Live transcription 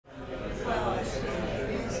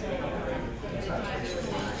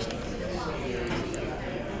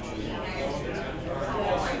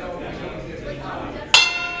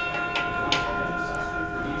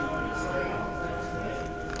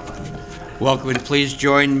Welcome, and please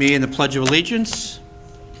join me in the Pledge of Allegiance.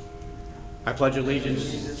 I pledge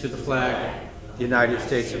allegiance to the flag of the United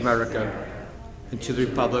States of America and to the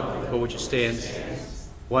republic for which it stands,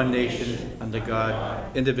 one nation, under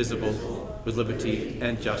God, indivisible, with liberty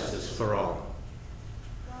and justice for all.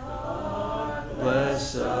 God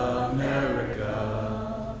bless America,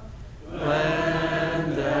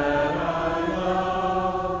 land that I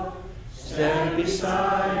love. Stand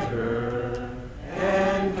beside her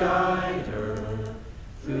and guide her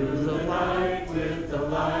through the light with the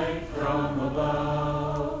light from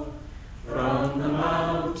above. From the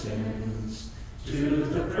mountains to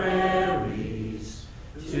the prairies,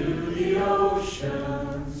 to the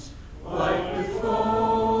oceans white with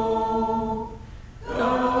foam.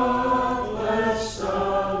 God bless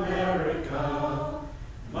America,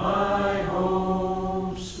 my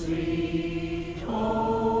home, sweet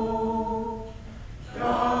home.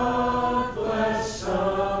 God bless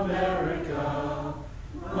America,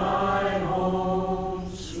 my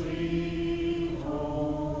home, sweet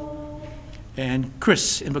home. And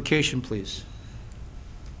Chris, invocation, please.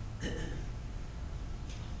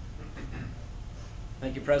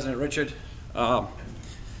 Thank you, President Richard.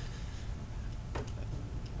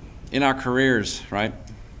 In our careers, right,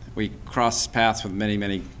 we cross paths with many,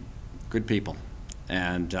 many good people.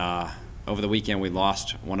 And over the weekend, we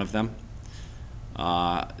lost one of them.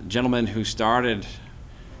 A gentleman who started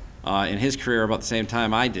in his career about the same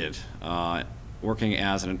time I did, working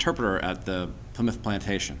as an interpreter at the Plymouth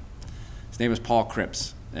Plantation. His name was Paul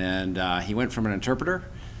Cripps, and he went from an interpreter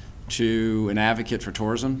to an advocate for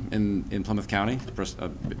tourism in Plymouth County,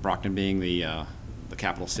 Brockton being the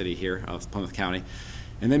capital city here of Plymouth County,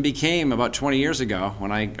 and then became, about 20 years ago,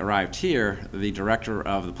 when I arrived here, the director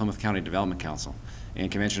of the Plymouth County Development Council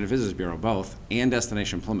and Convention and Visitors Bureau, both, and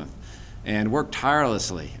Destination Plymouth, and worked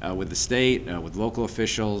tirelessly with the state, with local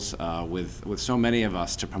officials, with so many of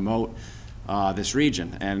us to promote this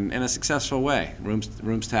region, and in a successful way.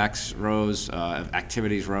 Rooms tax rose,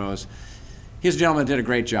 activities rose. He's a gentleman that did a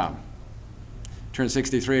great job. Turned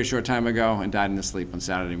 63 a short time ago and died in his sleep on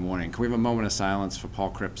Saturday morning. Can we have a moment of silence for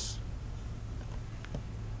Paul Cripps?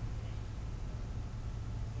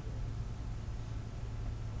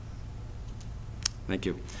 Thank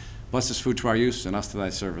you. Bless this food to our use and us to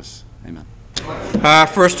thy service. Amen. Our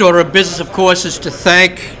first order of business, of course, is to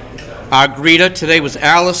thank our greeter. Today was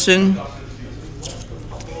Allison.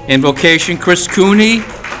 Invocation, Chris Cooney.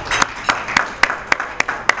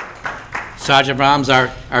 Sergeant of Arms, our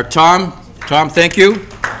Tom. Tom, thank you.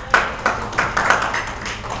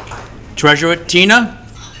 Treasurer, Tina.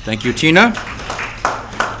 Thank you, Tina.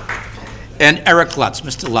 And Eric Lutz.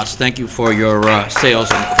 Mr. Lutz, thank you for your sales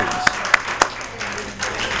increase.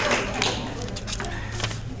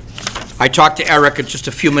 I talked to Eric just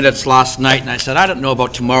a few minutes last night, and I said, I don't know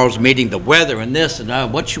about tomorrow's meeting, the weather and this,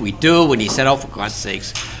 and what should we do? And he said, oh, for God's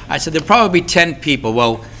sakes. I said, there'll probably be 10 people.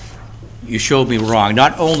 Well, you showed me wrong.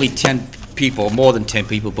 Not only 10 people, more than 10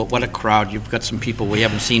 people, but what a crowd. You've got some people we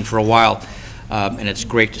haven't seen for a while, and it's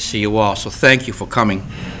great to see you all. So thank you for coming.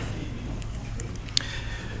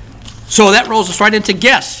 So that rolls us right into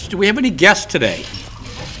guests. Do we have any guests today?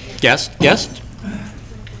 Guest?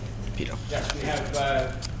 Peter. Yes, we have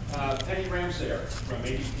Penny Ramsayer from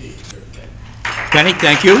ADP. Penny,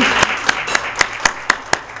 thank you.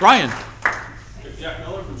 Brian. Jeff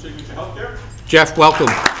Miller from Signature Healthcare. Jeff, welcome.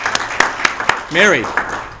 Mary. So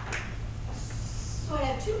I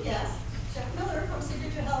have two guests, Jeff Miller from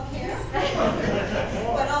Signature Healthcare,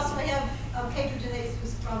 but also I have Pedro Denise,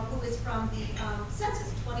 who is from the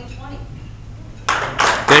Census 2020.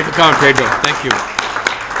 Thank you for coming, Pedro. Thank you.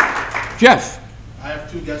 Jeff. I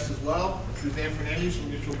have two guests as well, Suzanne Fernandez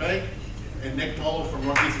from Mutual Bank and Nick Toller from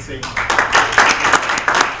Rotary Safety.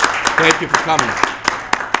 Thank you for coming.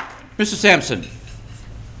 Mr. Sampson. We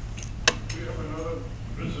have another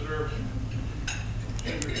visitor,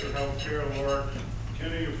 Signature Healthcare, Laura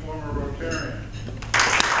Kenny, a former Rotarian.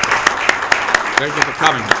 Thank you for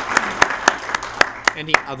coming.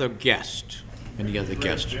 Any other guest? Any other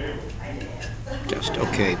guest? Guest,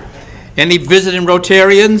 okay. Any visiting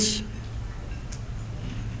Rotarians?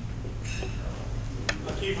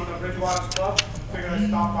 Keith from the Bridgewater Club. Figured I'd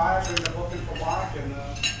stop by, bring the book in for Mark, and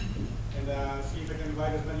see if I can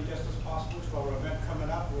invite as many guests as possible to our event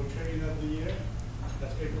coming up, Rotarian of the Year.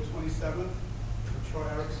 That's April 27th. I'm sure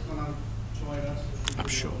Eric's going to join us. I'm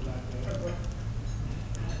sure.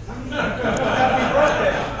 Happy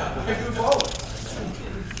birthday. Looking forward.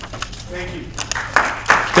 Thank you.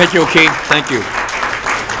 Thank you, Keith. Thank you.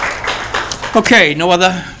 Okay, no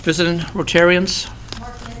other visiting Rotarians?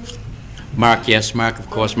 Mark, yes, Mark, of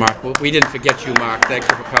course, Mark. We didn't forget you, Mark. Thank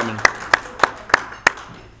you for coming.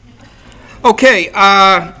 Okay,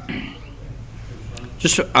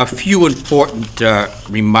 just a few important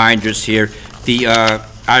reminders here.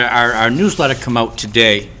 Our newsletter come out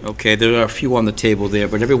today. Okay, there are a few on the table there,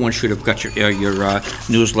 but everyone should have got your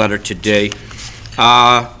newsletter today.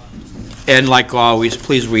 And like always,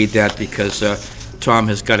 please read that because Tom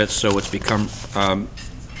has got it so it's become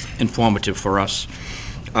informative for us.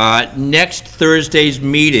 Next Thursday's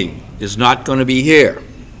meeting is not going to be here.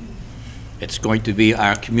 It's going to be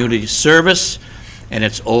our community service, and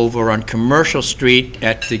it's over on Commercial Street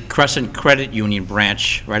at the Crescent Credit Union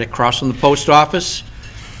branch, right across from the post office.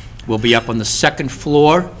 We'll be up on the second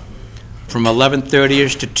floor from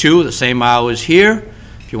 11:30ish to 2, the same hours here.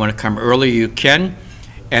 If you want to come early, you can.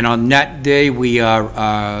 And on that day, we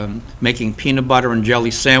are making peanut butter and jelly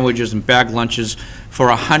sandwiches and bag lunches for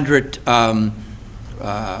 100 for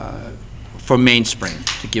Mainspring,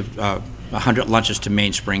 to give 100 lunches to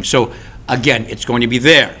Mainspring. So again, it's going to be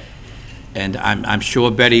there. And I'm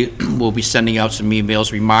sure Betty will be sending out some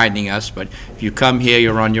emails reminding us, but if you come here,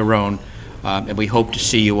 you're on your own. And we hope to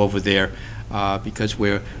see you over there because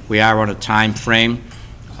we are on a time frame.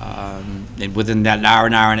 And within that hour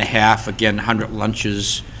and a half, again, 100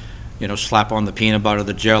 lunches, you know, slap on the peanut butter,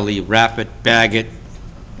 the jelly, wrap it, bag it,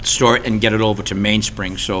 store it, and get it over to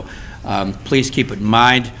Mainspring. So please keep it in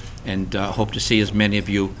mind, and hope to see as many of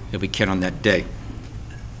you as we can on that day.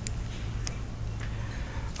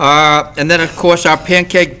 And then, of course, our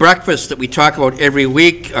pancake breakfast that we talk about every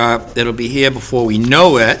week, it'll be here before we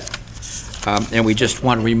know it. And we just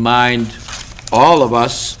want to remind all of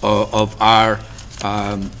us of our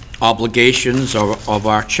obligations, of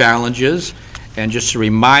our challenges. And just a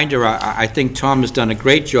reminder, I think Tom has done a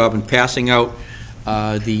great job in passing out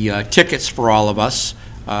the tickets for all of us.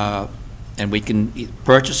 And we can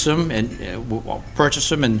purchase them and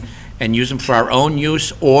use them for our own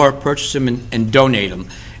use, or purchase them and donate them.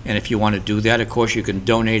 And if you want to do that, of course, you can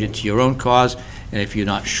donate it to your own cause. And if you're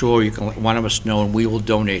not sure, you can let one of us know, and we will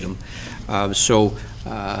donate them.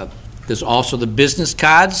 There's also the business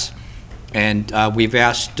cards, and we've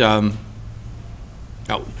asked. Bill,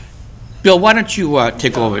 why don't you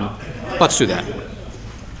take over? And let's do that.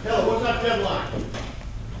 Hello, what's our deadline?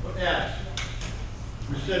 What ads?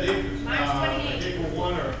 We said April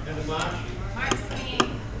 1 or end of March? March 28th.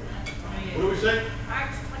 What do we say? March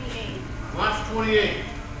 28th. March 28th.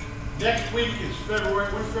 Next week is February.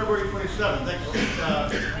 When's February 27th? Next week,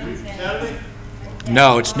 Saturday?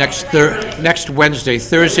 No, it's next Wednesday.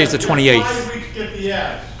 Thursday's the 28th. 5 weeks to get the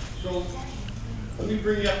ads. So let me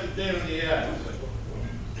bring you up to date on the ads.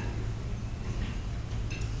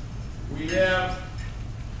 We have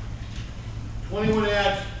 21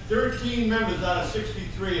 ads. 13 members out of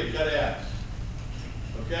 63 have got ads.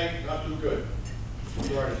 Okay, not too good.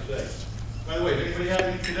 Sorry to say. By the way, did anybody have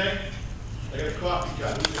any today? I got a coffee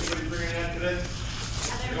cup. Anybody bring an ad today?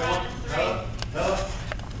 Hella?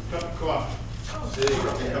 Cup of coffee. See, a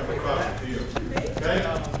cup of coffee for you. Okay?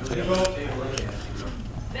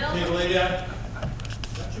 Table lady ad.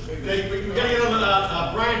 Okay, we got to get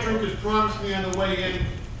on Brian Troop has promised me on the way in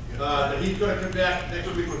that he's going to come back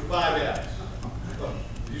next week with 5 ads.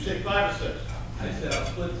 Did you say 5 or 6? I said I'll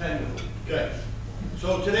split 10 with them. Okay.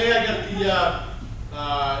 So today I got the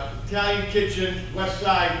Italian Kitchen, West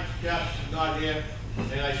Side, Cash is not here,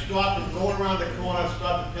 and I stopped and going around the corner,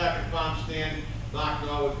 stopped at Packer Farm stand. Mark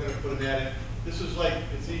Noah was going to put an ad in. This is like,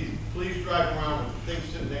 it's easy. Please drive around with things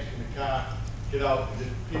sitting next to the car, get out, and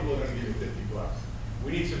people are going to give you $50.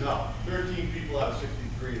 We need some help. 13 people out of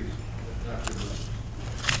 63 is not good enough.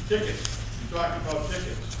 Tickets. We talked about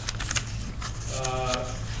tickets.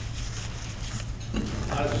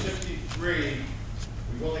 Out of 63,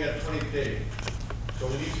 we've only got 20 paid. So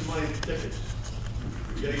we need some money for tickets.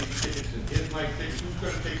 We got to get the tickets in. Here's my tickets. Who's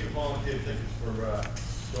going to take the volunteer tickets for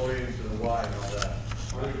donating to the Y and all that?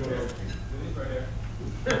 What are we doing? Right here.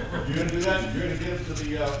 You're going to do that? You're going to give to the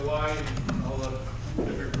Y and all the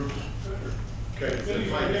different groups? Okay, this is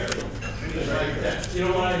right there. You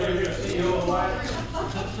don't want to hear you know why?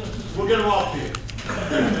 We'll get them all to you.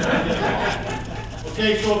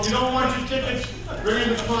 Okay, so if you don't want your tickets, bring in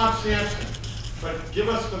the Tom Sampson. But give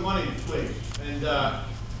us the money, please. And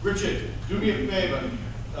Richard, do me a favor.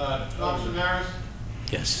 Tom Samaras?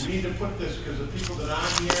 Yes. We need to put this, because the people that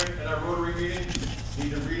aren't here at our Rotary meeting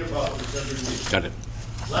need to read about this every week. Got it.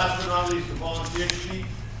 Last but not least, the volunteer sheet.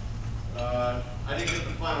 I didn't get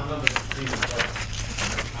the final number to see it, but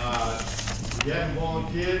if you haven't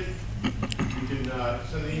volunteered, you can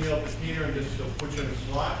send an email to Tina and just put you in a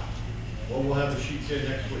slot, or we'll have the sheets here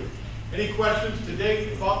next week. Any questions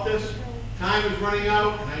today about this? Time is running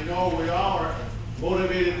out, and I know we all are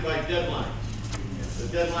motivated by deadlines. The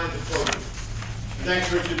deadline's approaching.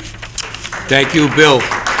 Thanks, Richard. Thank you, Bill,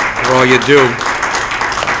 for all you do.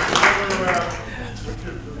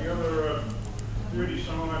 The other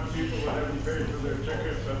 30-some-odd people that haven't paid for their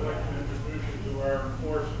tickets, I'd like to introduce you to our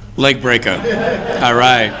enforcer. Leg breaker. All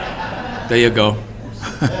right. There you go.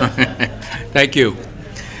 Thank you.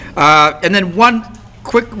 And then one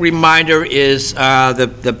quick reminder is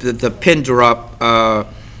the pin drop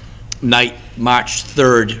night, March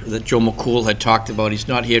 3rd, that Joe McCool had talked about. He's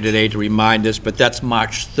not here today to remind us, but that's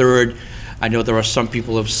March 3rd. I know there are some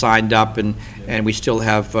people who have signed up, and we still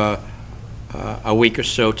have a week or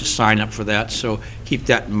so to sign up for that, so keep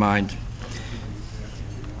that in mind.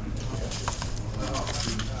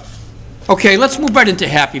 Okay, let's move right into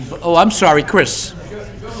happy. Oh, I'm sorry, Chris.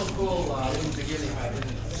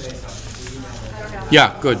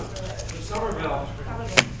 Yeah, good. Somerville,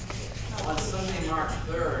 on Sunday, March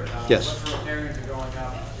 3rd, Yes. Rotarians are going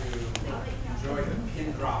up to enjoy the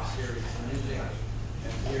pin drop series, the music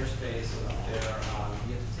and beer space up there,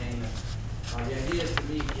 the entertainment. The idea is to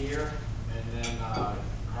meet here and then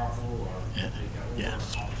carpool or take a Uber up to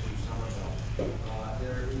Somerville.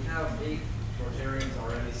 We have 8 Rotarians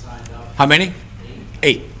already signed up. How many?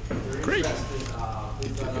 8. If you're Great. interested,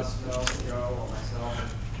 please let us know, Joe or myself,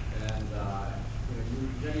 and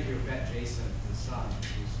many of you have met Jason, his son,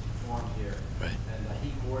 who's performed here, Right. and he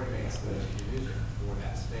coordinates the music for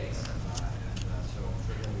that space, and so I'm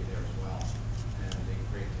sure he'll be there as well, and it'd be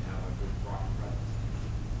great to have a good rock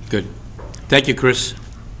presence. Good. Thank you, Chris.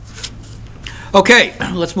 Okay,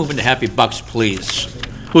 let's move into happy bucks, please.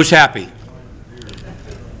 Who's happy?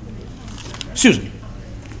 Susan.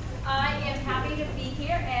 I am happy to be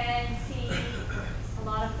here and see a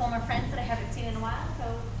lot of former friends that I haven't seen in a while,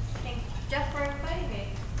 so thank Jeff for inviting me.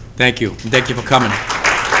 Thank you. Thank you for coming.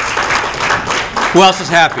 Who else is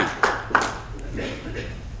happy?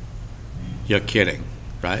 You're kidding,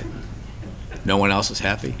 right? No one else is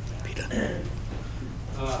happy? Peter.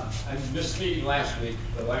 I missed the meeting last week,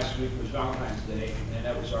 but last week was Valentine's Day, and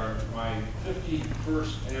that was my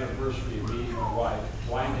 51st anniversary of meeting my wife,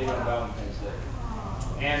 blind date on Valentine's Day.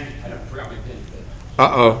 And I forgot my pin today.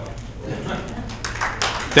 Uh-oh.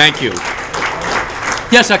 Thank you.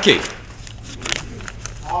 Yes, Aki.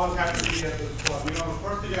 Always happy to be at this club. You know, the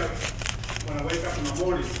first thing when I wake up in the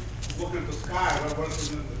morning, looking at the sky, what's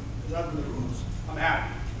in the roofs, I'm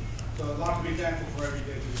happy. So a lot to be thankful for every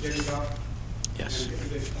day, just getting up. Yes. And getting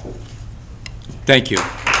things done. Thank you.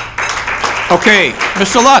 Okay,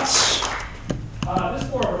 Mr. Lutz. This is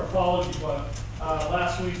more of an apology, but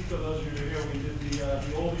last week, for those of you who are here, we did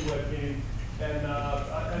the oldie web meeting, and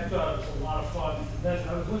I thought it was a lot of fun. And then I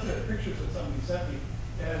was looking at pictures that somebody sent me,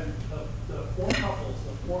 and the four couples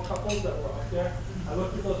that were up there, I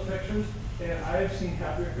looked at those pictures, and I have seen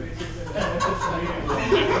happier faces in this meeting.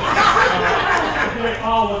 They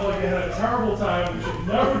all look like they had a terrible time. We should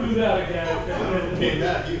never do that again.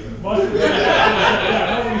 Much of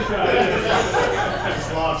yeah, nobody's trying.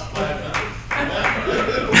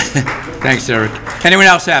 Thanks, Eric. Anyone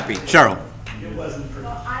else happy? Cheryl.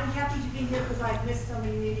 Well, I'm happy to be here because I've missed so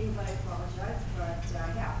many meetings. I apologize, but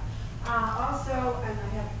yeah. Also, and I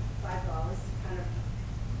have $5, kind of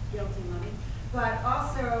guilty money. But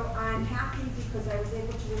also, I'm happy because I was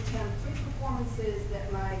able to attend 3 performances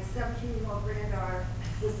that my 17-year-old granddaughter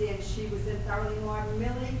was in. She was in Thoroughly Modern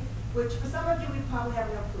Millie, which for some of you, we probably have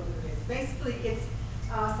no clue what it is. Basically, it's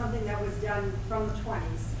something that was done from the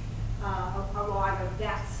 20s. A lot of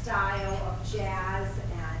that style of jazz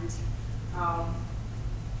and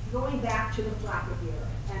going back to the Flapper era.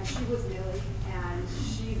 And she was Millie, and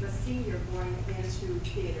she's a senior going into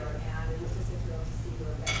theater, and it was just a thrill to see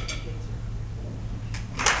her back in the kids.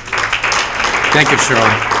 Thank you, Cheryl.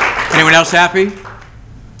 Anyone else happy?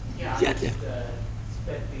 Yeah, I just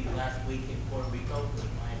spent the last week in Puerto Rico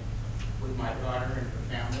with my daughter and her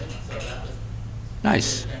family, so that was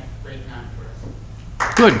Nice. a great time for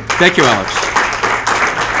us. Good. Thank you, Alex.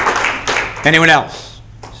 Anyone else?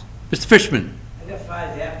 Mr. Fishman. I got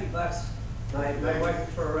 5 happy bucks. My wife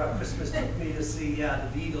for Christmas took me to see the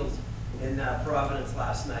Beatles in Providence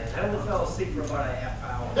last night. I only fell asleep for about a half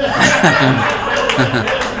hour. It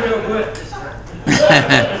was real good this time.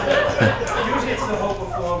 Usually it's the whole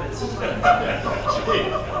performance.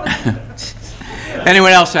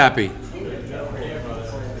 Anyone else happy?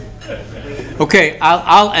 Okay,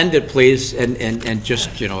 I'll end it, please, and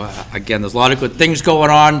just, you know, again, there's a lot of good things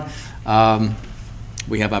going on.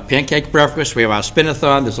 We have our pancake breakfast, we have our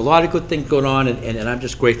spin-a-thon, there's a lot of good things going on, and I'm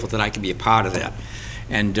just grateful that I can be a part of that.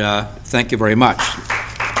 And thank you very much.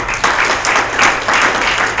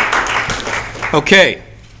 Okay.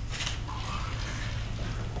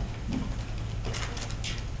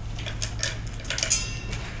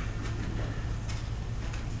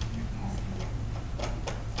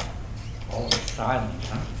 silent,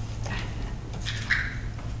 huh?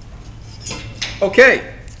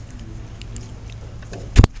 Okay.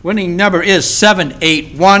 Winning number is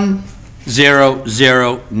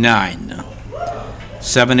 781009.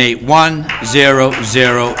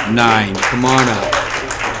 781009. Come on up.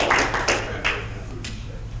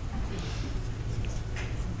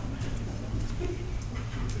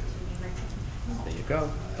 There you go.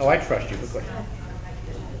 Oh, I trust you. Go ahead.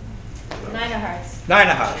 9 of hearts. 9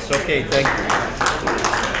 of hearts. Okay, thank you.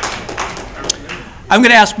 I'm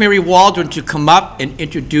going to ask Mary Waldron to come up and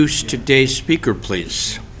introduce today's speaker,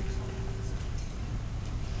 please.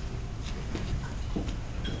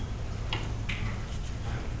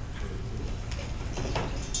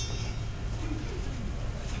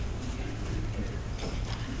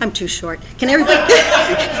 I'm too short. Can everybody,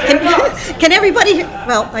 can everybody,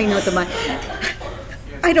 well, I know the mic.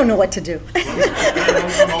 I don't know what to do.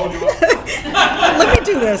 Let me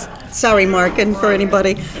do this. Sorry, Mark, and for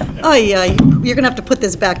anybody. Oh, yeah, you're going to have to put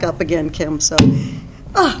this back up again, Kim, so.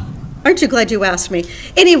 Oh, aren't you glad you asked me?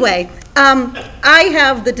 Anyway, I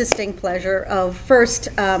have the distinct pleasure of first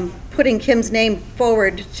putting Kim's name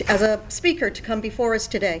forward as a speaker to come before us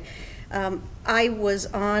today. I was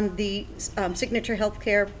on the Signature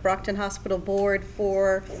Healthcare Brockton Hospital Board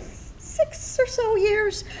for 6 or so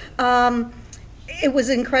years. It was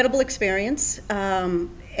an incredible experience,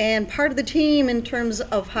 and part of the team in terms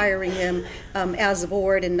of hiring him as a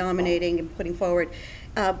board and nominating and putting forward.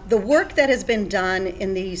 The work that has been done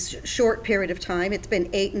in these short period of time, it's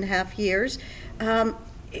been 8.5 years,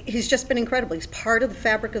 he's just been incredible. He's part of the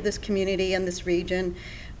fabric of this community and this region.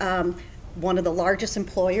 One of the largest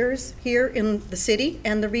employers here in the city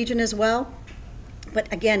and the region as well. But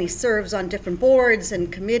again, he serves on different boards and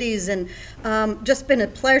committees, and just been a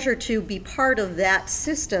pleasure to be part of that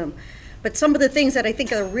system. But some of the things that I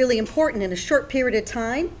think are really important in a short period of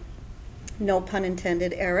time, no pun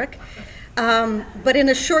intended, Eric, but in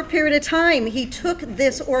a short period of time, he took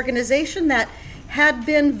this organization that had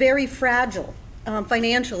been very fragile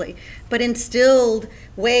financially, but instilled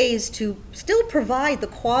ways to still provide the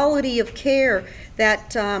quality of care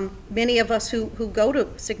that many of us who go to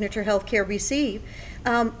Signature Healthcare receive,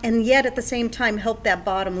 and yet at the same time help that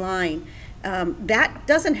bottom line. That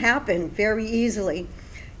doesn't happen very easily.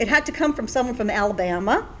 It had to come from someone from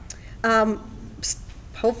Alabama,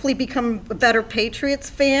 hopefully become a better Patriots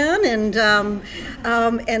fan and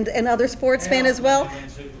other sports fan as well.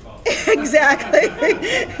 Exactly.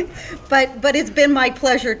 But it's been my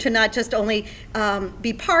pleasure to not just only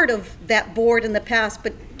be part of that board in the past,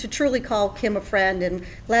 but to truly call Kim a friend, and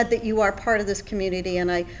glad that you are part of this community,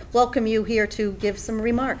 and I welcome you here to give some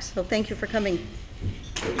remarks. So thank you for coming.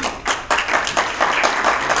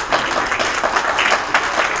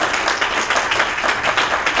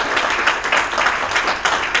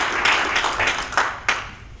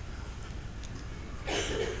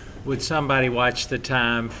 Would somebody watch the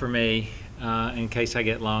time for me in case I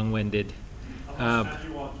get long-winded?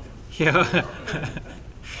 Yeah,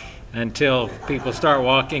 until people start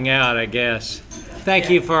walking out, I guess. Thank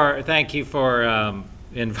you for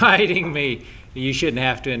inviting me. You shouldn't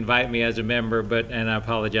have to invite me as a member, and I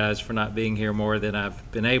apologize for not being here more than I've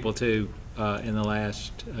been able to in the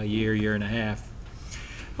last year and a half.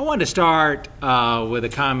 I want to start with a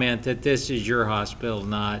comment that this is your hospital,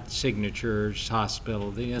 not Signature's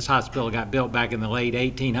hospital. This hospital got built back in the late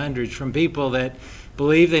 1800s from people that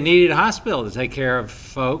believed they needed a hospital to take care of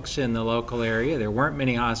folks in the local area. There weren't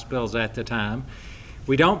many hospitals at the time.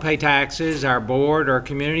 We don't pay taxes. Our board are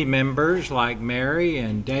community members like Mary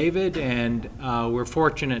and David, and we're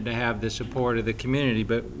fortunate to have the support of the community,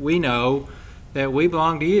 but we know that we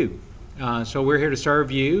belong to you. So we're here to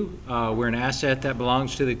serve you. We're an asset that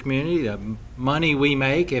belongs to the community. The money we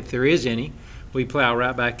make, if there is any, we plow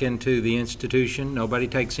right back into the institution. Nobody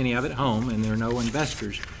takes any of it home, and there are no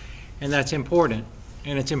investors. And that's important.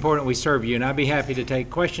 And it's important we serve you. And I'd be happy to take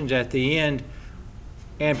questions at the end,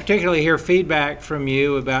 and particularly hear feedback from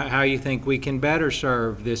you about how you think we can better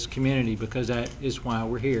serve this community, because that is why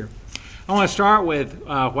we're here. I want to start with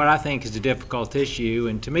what I think is a difficult issue,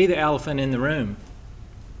 and to me the elephant in the room,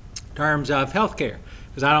 in terms of health care,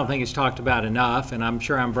 because I don't think it's talked about enough, and I'm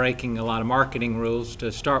sure I'm breaking a lot of marketing rules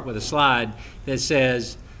to start with a slide that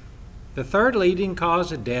says the third leading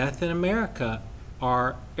cause of death in America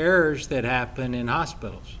are errors that happen in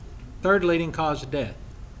hospitals. Third leading cause of death.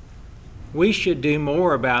 We should do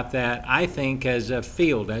more about that, I think, as a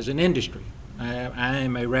field, as an industry. I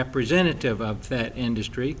am a representative of that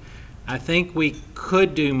industry. I think we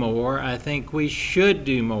could do more. I think we should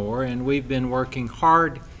do more, and we've been working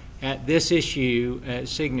hard at this issue at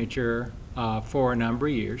Signature for a number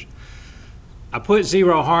of years. I put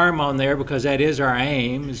zero harm on there because that is our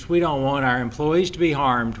aim, is we don't want our employees to be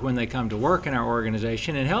harmed when they come to work in our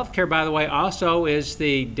organization. And healthcare, by the way, also is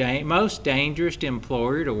the most dangerous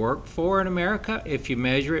employer to work for in America if you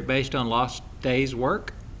measure it based on lost days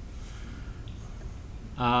work.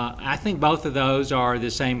 I think both of those are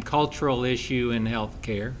the same cultural issue in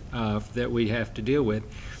healthcare that we have to deal with.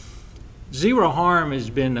 Zero Harm is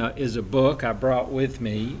a book I brought with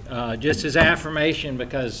me just as affirmation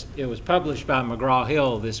because it was published by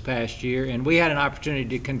McGraw-Hill this past year, and we had an opportunity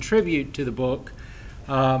to contribute to the book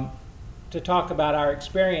to talk about our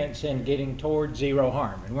experience in getting toward zero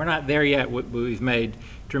harm. And we're not there yet, but we've made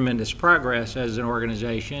tremendous progress as an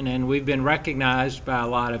organization, and we've been recognized by a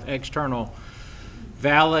lot of external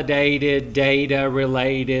validated,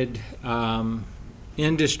 data-related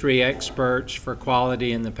industry experts for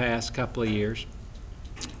quality in the past couple of years.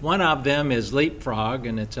 One of them is Leapfrog,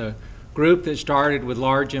 and it's a group that started with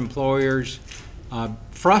large employers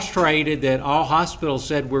frustrated that all hospitals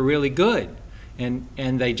said we're really good, and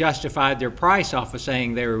they justified their price off of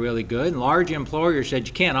saying they were really good, and large employers said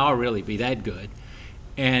you can't all really be that good.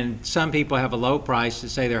 And some people have a low price that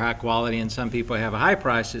say they're high quality, and some people have a high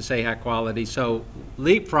price that say high quality. So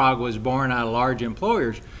Leapfrog was born out of large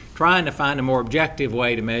employers trying to find a more objective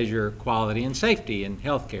way to measure quality and safety in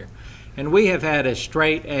healthcare. And we have had a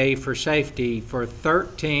straight A for safety for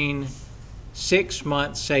 13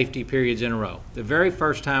 6-month safety periods in a row. The very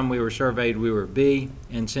first time we were surveyed, we were B,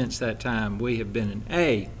 and since that time, we have been an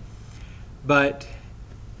A. But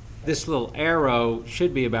this little arrow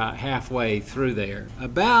should be about halfway through there.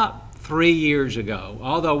 About 3 years ago,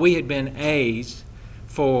 although we had been A's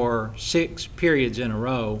for 6 periods in a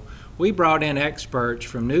row, we brought in experts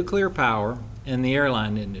from nuclear power and the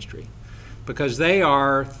airline industry because they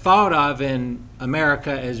are thought of in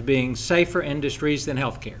America as being safer industries than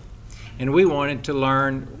healthcare. And we wanted to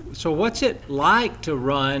learn, so what's it like to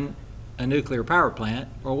run a nuclear power plant,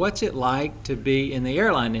 or what's it like to be in the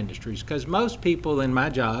airline industries? Because most people in my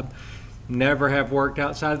job never have worked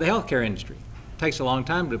outside of the healthcare industry. It takes a long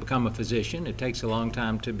time to become a physician. It takes a long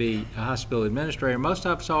time to be a hospital administrator. Most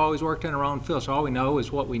of us always worked in our own field, so all we know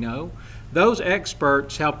is what we know. Those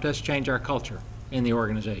experts helped us change our culture in the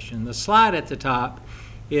organization. The slide at the top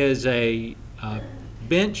is a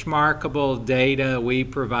benchmarkable data we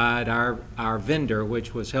provide our vendor,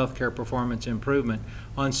 which was Healthcare Performance Improvement,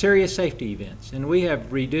 on serious safety events. And we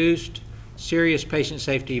have reduced serious patient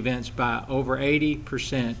safety events by over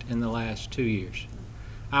 80% in the last 2 years.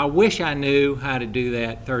 I wish I knew how to do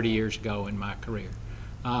that 30 years ago in my career.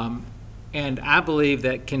 And I believe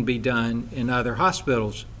that can be done in other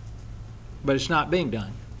hospitals, but it's not being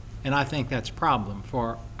done. And I think that's a problem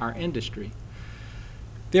for our industry.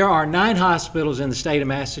 There are 9 hospitals in the state of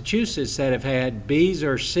Massachusetts that have had B's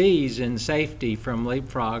or C's in safety from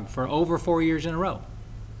Leapfrog for over 4 years in a row.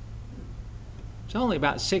 It's only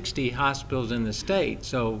about 60 hospitals in the state,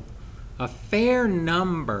 so a fair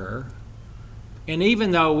number. And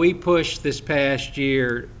even though we pushed this past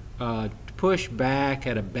year to push back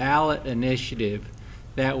at a ballot initiative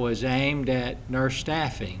that was aimed at nurse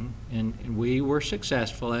staffing, and we were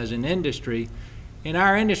successful as an industry, in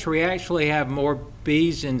our industry we actually have more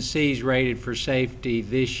B's and C's rated for safety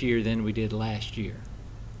this year than we did last year,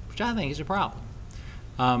 which I think is a problem,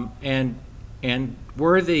 and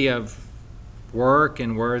worthy of work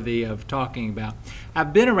and worthy of talking about.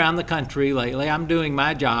 I've been around the country lately. I'm doing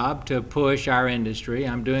my job to push our industry.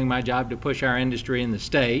 I'm doing my job to push our industry in the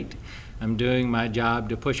state. I'm doing my job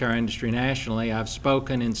to push our industry nationally. I've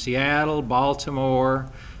spoken in Seattle, Baltimore,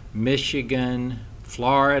 Michigan,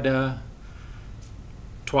 Florida,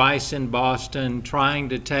 twice in Boston, trying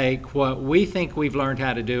to take what we think we've learned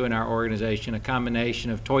how to do in our organization, a combination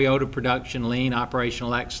of Toyota production, lean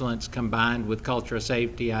operational excellence combined with culture of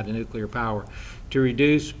safety out of nuclear power to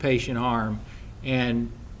reduce patient harm and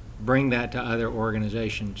bring that to other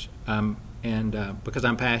organizations, because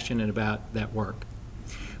I'm passionate about that work.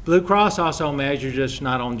 Blue Cross also measures us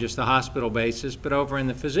not on just the hospital basis, but over in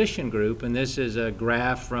the physician group, and this is a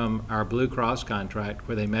graph from our Blue Cross contract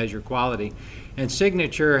where they measure quality. And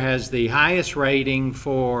Signature has the highest rating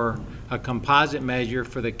for a composite measure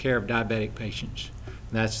for the care of diabetic patients.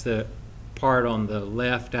 That's the part on the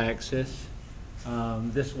left axis.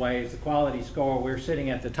 This way is the quality score. We're sitting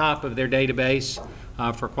at the top of their database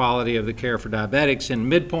for quality of the care for diabetics and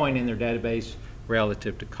midpoint in their database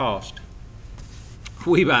relative to cost.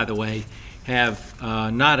 We, by the way, have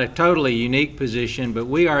not a totally unique position, but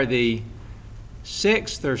we are the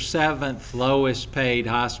 6th or 7th lowest paid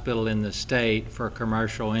hospital in the state for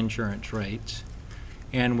commercial insurance rates.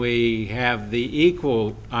 And we have the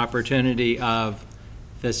equal opportunity of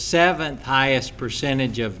the 7th highest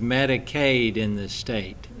percentage of Medicaid in the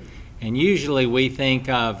state. And usually we think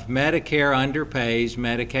of Medicare underpays,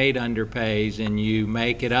 Medicaid underpays, and you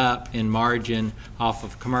make it up in margin off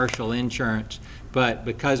of commercial insurance. But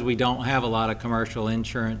because we don't have a lot of commercial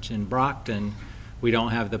insurance in Brockton, we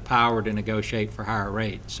don't have the power to negotiate for higher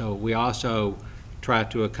rates. So we also try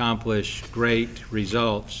to accomplish great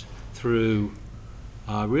results through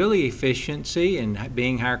really efficiency and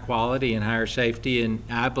being higher quality and higher safety. And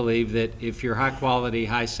I believe that if you're high quality,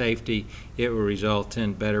 high safety, it will result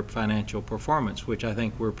in better financial performance, which I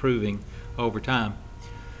think we're proving over time.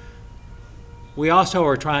 We also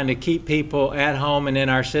are trying to keep people at home and in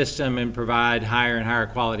our system and provide higher and higher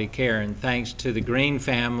quality care. And thanks to the Green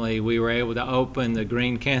family, we were able to open the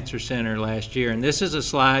Green Cancer Center last year. And this is a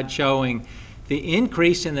slide showing the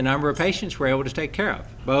increase in the number of patients we're able to take care of,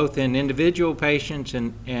 both in individual patients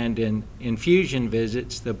and in infusion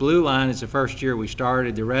visits. The blue line is the first year we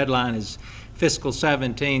started, the red line is fiscal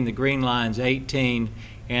 17, the green line is 18,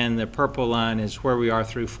 and the purple line is where we are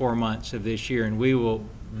through 4 months of this year, and we will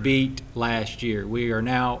beat last year. We are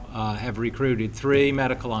now have recruited 3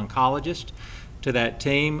 medical oncologists to that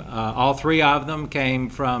team. All 3 of them came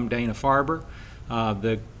from Dana-Farber.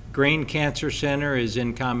 The Green Cancer Center is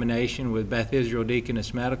in combination with Beth Israel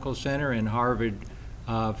Deaconess Medical Center and Harvard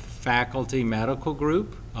Faculty Medical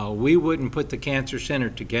Group. We wouldn't put the Cancer Center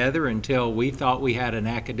together until we thought we had an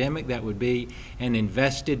academic that would be an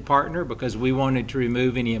invested partner, because we wanted to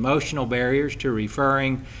remove any emotional barriers to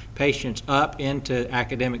referring patients up into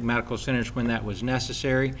academic medical centers when that was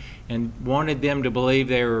necessary, and wanted them to believe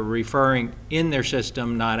they were referring in their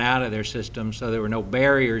system, not out of their system, so there were no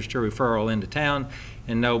barriers to referral into town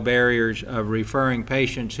and no barriers of referring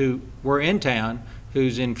patients who were in town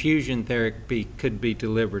whose infusion therapy could be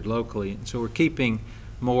delivered locally. And so we're keeping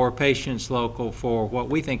more patients local for what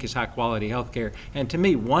we think is high quality health care. And to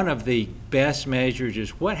me, one of the best measures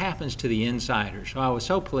is what happens to the insiders. So I was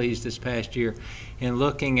so pleased this past year in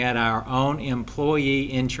looking at our own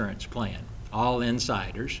employee insurance plan, all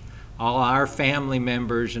insiders, all our family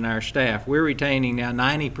members and our staff. We're retaining now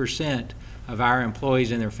 90% of our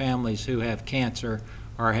employees and their families who have cancer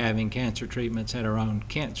are having cancer treatments at our own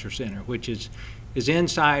cancer center, which is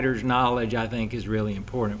insiders' knowledge, I think, is really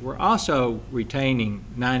important. We're also retaining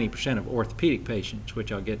 90% of orthopedic patients,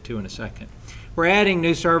 which I'll get to in a second. We're adding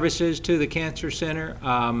new services to the cancer center.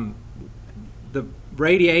 The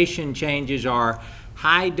radiation changes are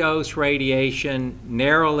high-dose radiation,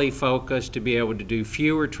 narrowly focused to be able to do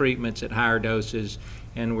fewer treatments at higher doses,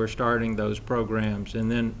 and we're starting those programs.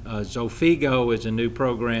 And then Zofigo is a new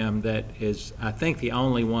program that is, I think, the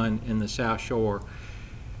only one in the South Shore.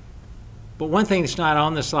 But one thing that's not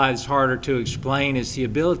on the slide that's harder to explain is the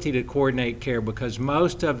ability to coordinate care, because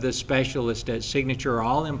most of the specialists at Signature are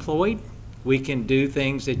all employed. We can do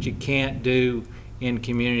things that you can't do in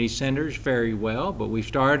community centers very well, but we've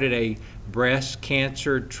started a breast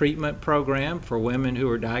cancer treatment program for women who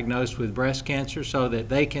are diagnosed with breast cancer so that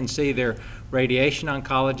they can see their radiation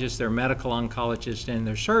oncologist, their medical oncologist, and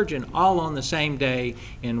their surgeon all on the same day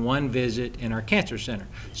in one visit in our cancer center.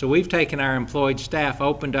 So we've taken our employed staff,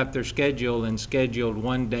 opened up their schedule, and scheduled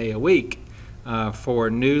 1 day a week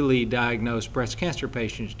for newly diagnosed breast cancer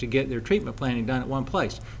patients to get their treatment planning done at one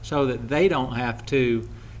place so that they don't have to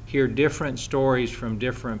hear different stories from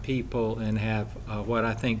different people and have what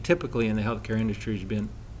I think typically in the healthcare industry has been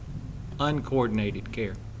uncoordinated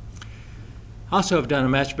care. Also have done a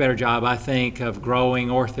much better job, I think, of growing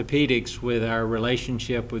orthopedics with our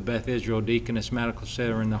relationship with Beth Israel Deaconess Medical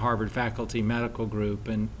Center and the Harvard Faculty Medical Group.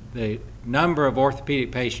 And the number of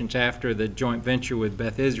orthopedic patients after the joint venture with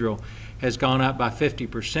Beth Israel has gone up by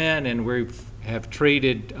 50%, and we have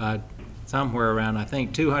treated somewhere around, I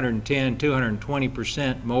think, 210,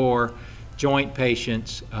 220% more joint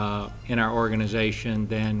patients in our organization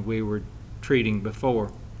than we were treating before.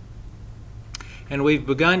 And we've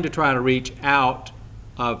begun to try to reach out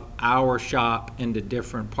of our shop into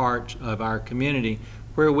different parts of our community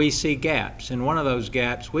where we see gaps. And one of those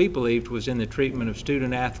gaps we believed was in the treatment of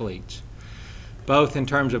student athletes, both in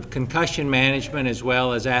terms of concussion management as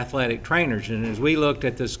well as athletic trainers. And as we looked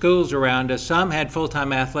at the schools around us, some had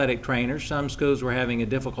full-time athletic trainers, some schools were having a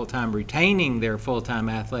difficult time retaining their full-time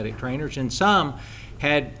athletic trainers, and some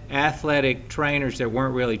had athletic trainers that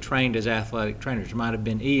weren't really trained as athletic trainers. It might have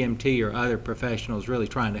been EMT or other professionals really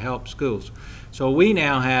trying to help schools. So we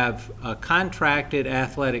now have contracted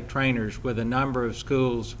athletic trainers with a number of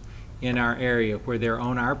schools in our area where they're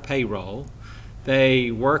on our payroll. They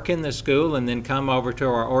work in the school and then come over to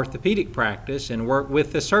our orthopedic practice and work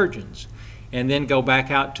with the surgeons. and then go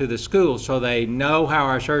back out to the school so they know how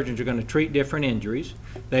our surgeons are going to treat different injuries.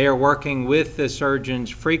 They are working with the surgeons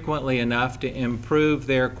frequently enough to improve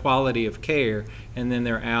their quality of care, and then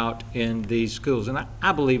they're out in these schools. And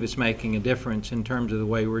I believe it's making a difference in terms of the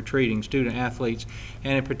way we're treating student athletes,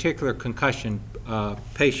 and in particular concussion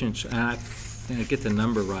patients. And I didn't get the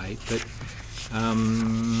number right, but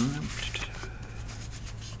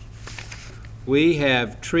we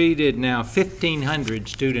have treated now 1,500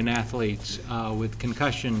 student athletes with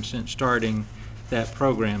concussion since starting that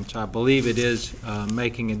program. So I believe it is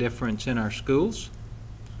making a difference in our schools.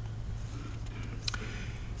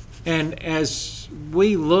 And as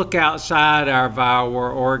we look outside of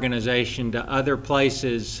our organization to other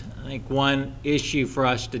places, I think one issue for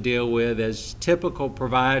us to deal with as typical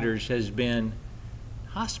providers has been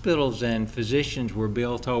hospitals and physicians were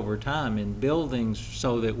built over time in buildings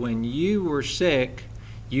so that when you were sick,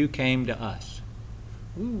 you came to us.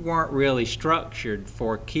 We weren't really structured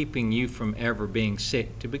for keeping you from ever being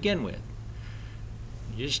sick to begin with.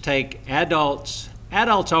 You just take adults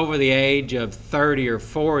over the age of 30 or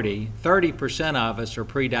 40, 30% of us are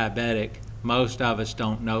pre-diabetic. Most of us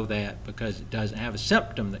don't know that because it doesn't have a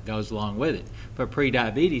symptom that goes along with it. But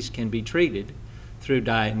pre-diabetes can be treated through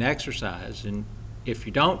diet and exercise. And if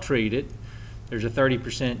you don't treat it, there's a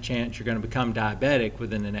 30% chance you're going to become diabetic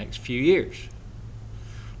within the next few years.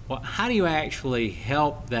 Well, how do you actually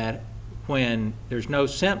help that when there's no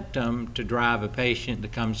symptom to drive a patient to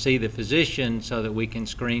come see the physician so that we can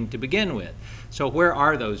screen to begin with? So where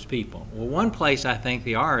are those people? Well, one place I think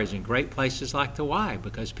they are is in great places like the Y,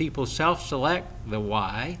 because people self-select the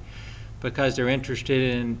Y because they're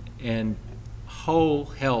interested in whole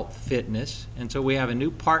health fitness. And so we have a new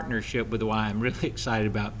partnership with the Y. I'm really excited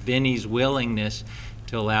about Vinny's willingness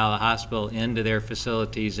to allow the hospital into their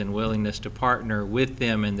facilities and willingness to partner with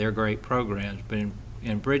them in their great programs. But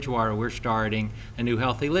in Bridgewater, we're starting a new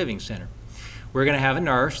healthy living center. We're going to have a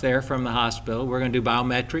nurse there from the hospital. We're going to do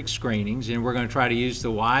biometric screenings, and we're going to try to use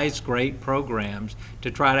the Y's great programs to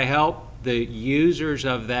try to help the users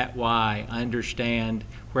of that Y understand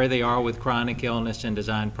where they are with chronic illness and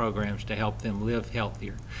design programs to help them live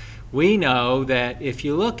healthier. We know that if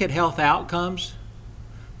you look at health outcomes,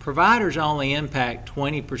 providers only impact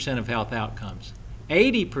 20% of health outcomes.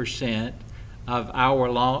 80% of how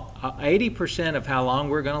long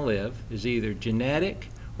we're going to live is either genetic,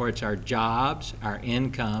 or it's our jobs, our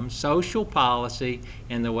income, social policy,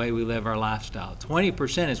 and the way we live our lifestyle.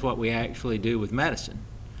 20% is what we actually do with medicine.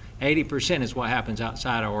 80% is what happens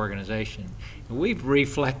outside our organization. And we've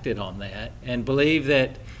reflected on that and believe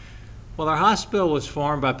that, well, our hospital was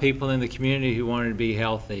formed by people in the community who wanted to be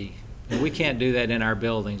healthy. And we can't do that in our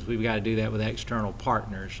buildings. We've got to do that with external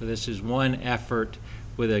partners. So this is one effort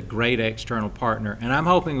with a great external partner. And I'm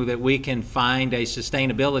hoping that we can find a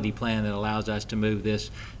sustainability plan that allows us to move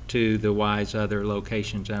this to the Y's other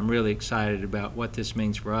locations. I'm really excited about what this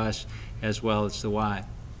means for us as well as the Y.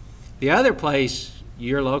 The other place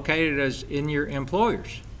you're located is in your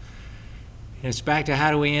employers. And it's back to how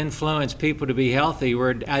do we influence people to be healthy.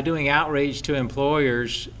 We're doing outreach to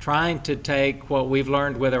employers, trying to take what we've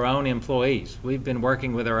learned with our own employees. We've been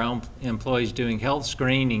working with our own employees doing health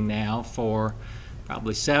screening now for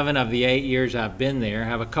probably 7 of the 8 years I've been there. I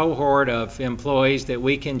have a cohort of employees that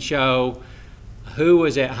we can show who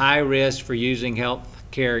was at high risk for using health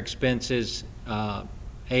care expenses 8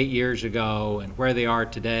 years ago and where they are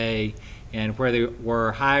today, and where they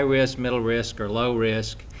were high risk, middle risk, or low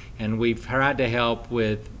risk. And we've tried to help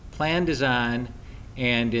with plan design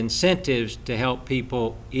and incentives to help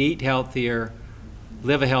people eat healthier,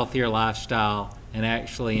 live a healthier lifestyle, and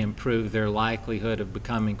actually improve their likelihood of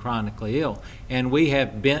becoming chronically ill. And we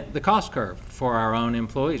have bent the cost curve for our own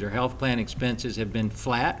employees. Our health plan expenses have been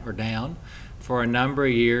flat or down for a number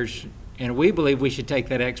of years, and we believe we should take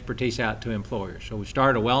that expertise out to employers. So we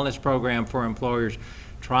started a wellness program for employers,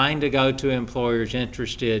 trying to go to employers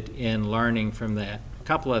interested in learning from that. A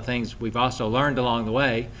couple of things we've also learned along the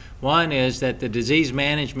way. One is that the disease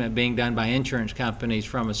management being done by insurance companies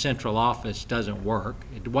from a central office doesn't work.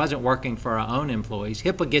 It wasn't working for our own employees.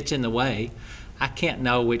 HIPAA gets in the way. I can't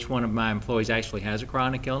know which one of my employees actually has a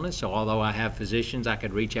chronic illness, so although I have physicians, I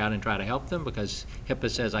could reach out and try to help them because HIPAA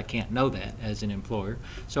says I can't know that as an employer.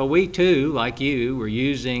 So we too, like you, were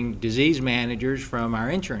using disease managers from our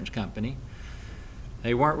insurance company.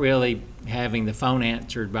 They weren't really having the phone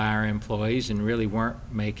answered by our employees and really weren't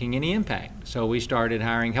making any impact. So we started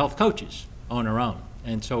hiring health coaches on our own.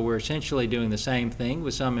 And so we're essentially doing the same thing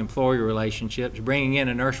with some employer relationships, bringing in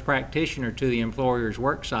a nurse practitioner to the employer's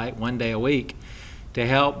work site 1 day a week to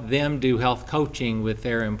help them do health coaching with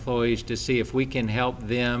their employees to see if we can help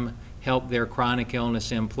them help their chronic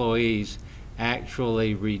illness employees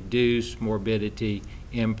actually reduce morbidity,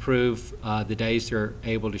 improve the days they're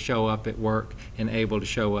able to show up at work and able to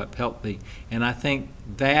show up healthy. And I think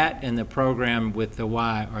that and the program with the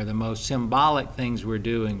Y are the most symbolic things we're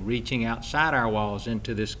doing, reaching outside our walls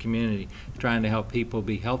into this community, trying to help people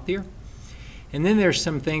be healthier. And then there's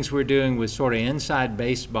some things we're doing with sort of inside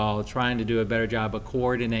baseball, trying to do a better job of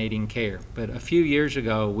coordinating care. But a few years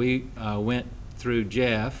ago, we went through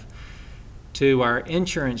Jeff to our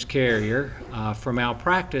insurance carrier for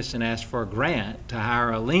malpractice and asked for a grant to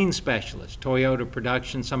hire a lean specialist, Toyota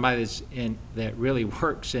production, somebody that really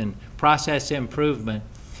works in process improvement.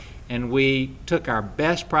 And we took our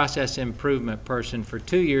best process improvement person for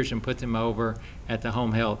 2 years and put them over at the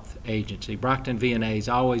home health agency. Brockton VNA has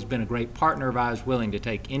always been a great partner of ours, willing to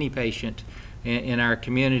take any patient in our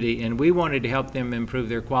community, and we wanted to help them improve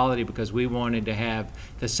their quality because we wanted to have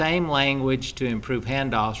the same language to improve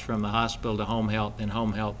handoffs from the hospital to home health and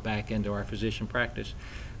home health back into our physician practice.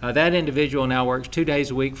 That individual now works 2 days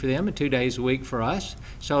a week for them and 2 days a week for us,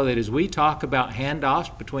 so that as we talk about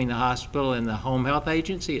handoffs between the hospital and the home health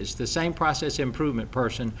agency, it's the same process improvement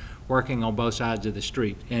person working on both sides of the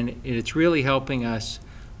street. And it's really helping us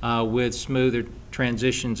with smoother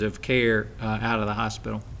transitions of care out of the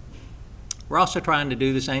hospital. We're also trying to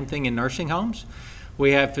do the same thing in nursing homes.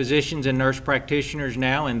 We have physicians and nurse practitioners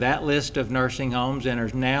now in that list of nursing homes and are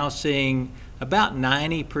now seeing about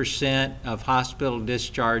 90% of hospital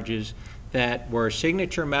discharges that were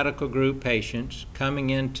signature medical group patients coming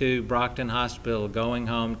into Brockton Hospital, going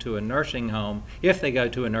home to a nursing home, if they go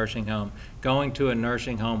to a nursing home, going to a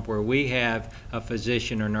nursing home where we have a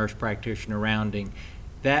physician or nurse practitioner rounding.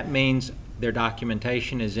 That means their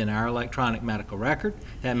documentation is in our electronic medical record.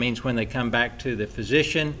 That means when they come back to the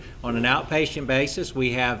physician on an outpatient basis,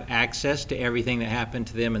 we have access to everything that happened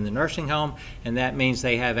to them in the nursing home, and that means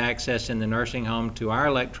they have access in the nursing home to our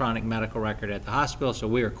electronic medical record at the hospital, so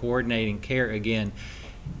we are coordinating care again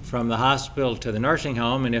from the hospital to the nursing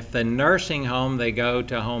home. And if the nursing home, they go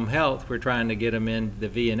to home health, we're trying to get them in the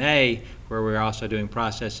VNA, where we're also doing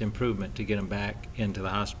process improvement to get them back into the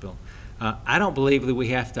hospital. I don't believe that we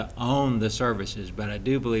have to own the services, but I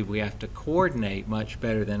do believe we have to coordinate much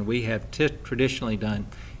better than we have traditionally done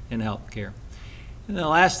in healthcare. And the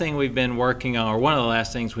last thing we've been working on, or one of the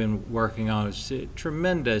last things we've been working on, is the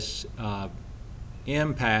tremendous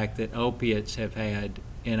impact that opiates have had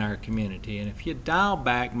in our community. And if you dial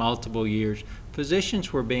back multiple years,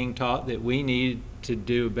 physicians were being taught that we needed to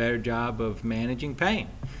do a better job of managing pain.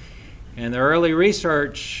 And the early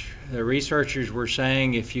research, the researchers were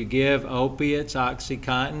saying if you give opiates,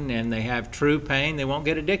 OxyContin, and they have true pain, they won't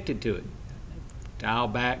get addicted to it. Dial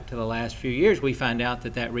back to the last few years, we find out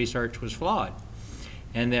that that research was flawed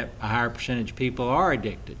and that a higher percentage of people are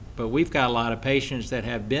addicted. But we've got a lot of patients that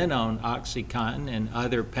have been on OxyContin and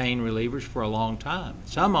other pain relievers for a long time.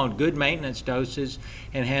 Some on good maintenance doses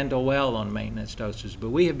and handle well on maintenance doses. But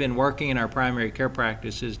we have been working in our primary care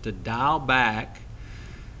practices to dial back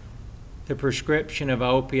the prescription of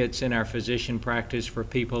opiates in our physician practice for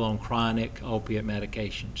people on chronic opiate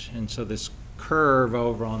medications. And so this curve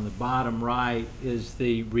over on the bottom right is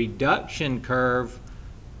the reduction curve,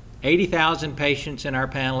 80,000 patients in our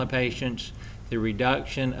panel of patients, the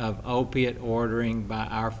reduction of opiate ordering by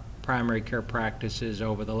our primary care practices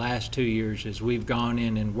over the last 2 years as we've gone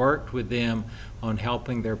in and worked with them on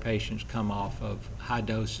helping their patients come off of high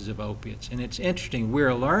doses of opiates. And it's interesting,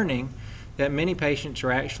 we're learning that many patients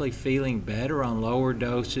are actually feeling better on lower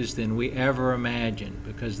doses than we ever imagined,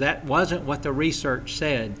 because that wasn't what the research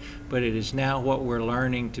said, but it is now what we're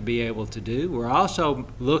learning to be able to do. We're also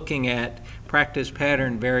looking at practice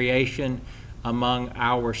pattern variation among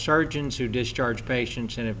our surgeons who discharge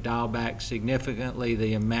patients and have dialed back significantly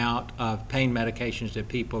the amount of pain medications that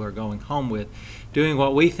people are going home with, doing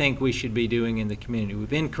what we think we should be doing in the community.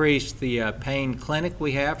 We've increased the pain clinic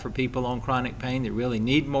we have for people on chronic pain that really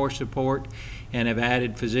need more support, and have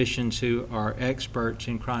added physicians who are experts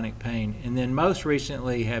in chronic pain. And then most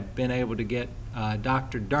recently have been able to get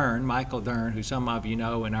Dr. Dern, Michael Dern, who some of you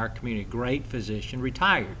know in our community, great physician,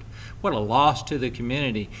 retired. What a loss to the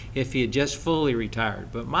community if he had just fully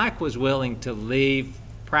retired. But Mike was willing to leave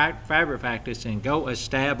private practice and go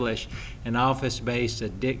establish an office-based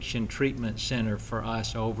addiction treatment center for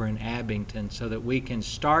us over in Abington so that we can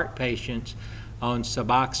start patients on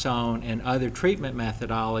Suboxone and other treatment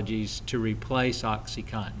methodologies to replace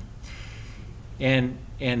OxyContin.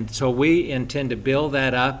 And so we intend to build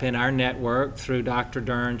that up in our network through Dr.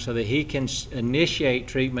 Dern so that he can initiate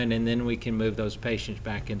treatment, and then we can move those patients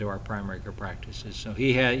back into our primary care practices. So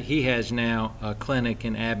he has now a clinic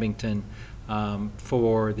in Abington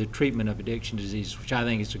for the treatment of addiction disease, which I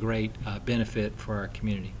think is a great benefit for our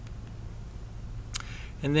community.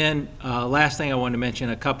 And then last thing I want to mention,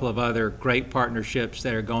 a couple of other great partnerships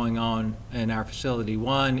that are going on in our facility.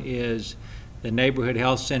 One is the Neighborhood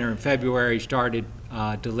Health Center in February started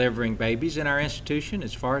delivering babies in our institution.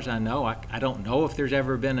 As far as I know, I don't know if there's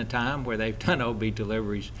ever been a time where they've done OB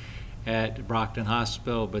deliveries at Brockton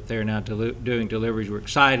Hospital, but they're now doing deliveries. We're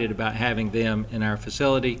excited about having them in our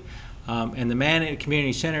facility. And the Manatee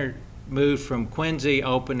Community Center moved from Quincy,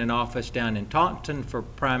 opened an office down in Taunton for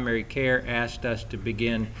primary care, asked us to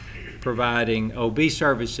begin providing OB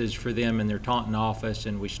services for them in their Taunton office,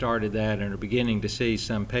 and we started that and are beginning to see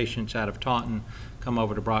some patients out of Taunton come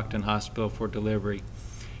over to Brockton Hospital for delivery.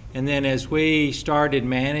 And then as we started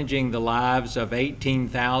managing the lives of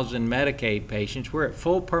 18,000 Medicaid patients, we're at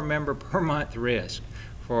full per member per month risk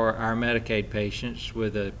for our Medicaid patients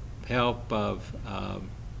with the help of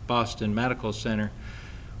Boston Medical Center.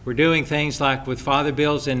 We're doing things like with Father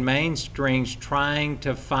Bills and Mainsprings, trying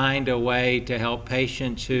to find a way to help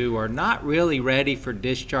patients who are not really ready for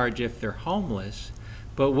discharge if they're homeless,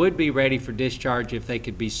 but would be ready for discharge if they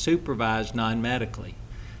could be supervised non-medically,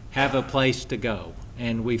 have a place to go.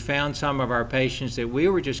 And we found some of our patients that we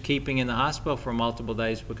were just keeping in the hospital for multiple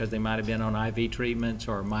days because they might have been on IV treatments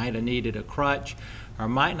or might have needed a crutch or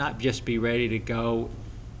might not just be ready to go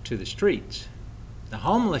to the streets. The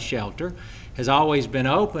homeless shelter has always been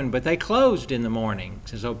open, but they closed in the morning.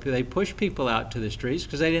 So they pushed people out to the streets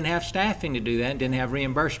because they didn't have staffing to do that and didn't have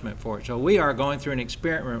reimbursement for it. So we are going through an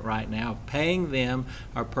experiment right now, paying them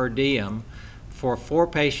a per diem for 4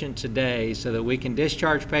 patients a day so that we can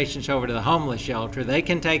discharge patients over to the homeless shelter. They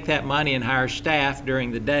can take that money and hire staff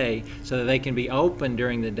during the day so that they can be open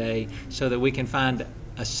during the day so that we can find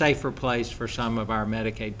a safer place for some of our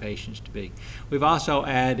Medicaid patients to be. We've also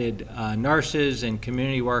added nurses and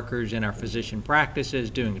community workers in our physician practices,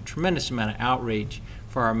 doing a tremendous amount of outreach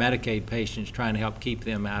for our Medicaid patients, trying to help keep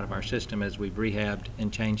them out of our system as we've rehabbed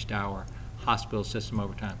and changed our hospital system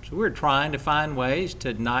over time. So we're trying to find ways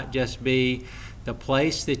to not just be the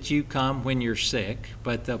place that you come when you're sick,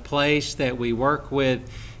 but the place that we work with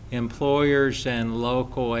employers and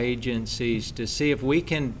local agencies to see if we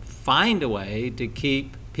can find a way to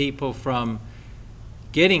keep people from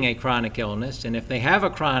getting a chronic illness, and if they have a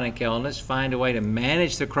chronic illness, find a way to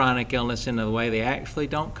manage the chronic illness in a way they actually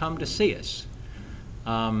don't come to see us.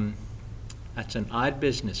 That's an odd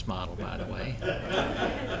business model, by the way.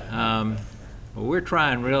 But we're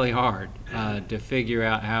trying really hard to figure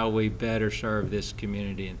out how we better serve this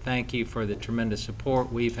community, and thank you for the tremendous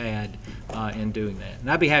support we've had in doing that.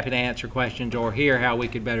 And I'd be happy to answer questions or hear how we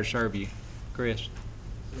could better serve you. Chris?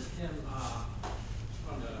 So Tim, I just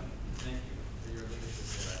wanted to thank you for your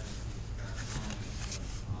leadership there.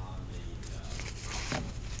 On the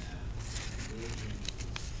engaging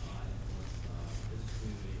with this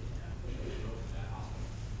community and the growth of that hospital.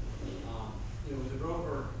 It was a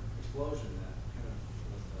Grover explosion that kind of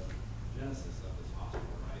was the genesis of this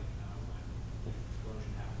hospital, right? When the explosion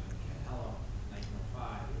happened in Hello in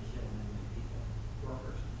 1905, it killed many, many people,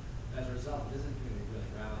 workers. As a result, the business community really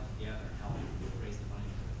rallied together and helped raise the money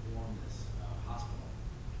to reform this hospital,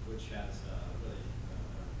 which has really a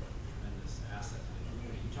tremendous asset to the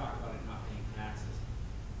community. You talk about it not paying taxes.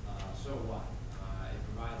 So what? It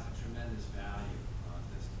provides a tremendous value to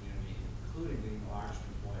this community, including being the largest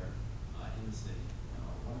employer in the city,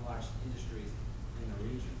 one of the largest industries in the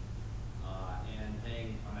region, and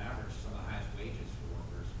paying, on average, some of the highest wages for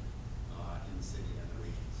workers in the city and the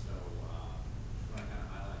region. So I want to kind of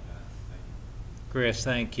highlight that. Thank you. Chris,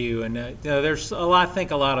 thank you. And there's I think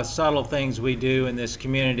a lot of subtle things we do in this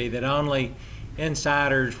community that only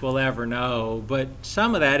insiders will ever know, but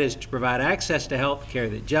some of that is to provide access to health care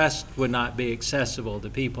that just would not be accessible to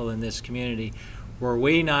people in this community were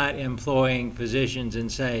we not employing physicians and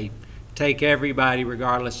say, take everybody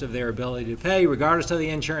regardless of their ability to pay, regardless of the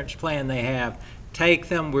insurance plan they have, take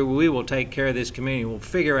them, we will take care of this community. We'll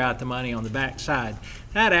figure out the money on the backside.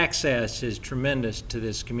 That access is tremendous to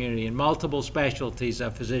this community and multiple specialties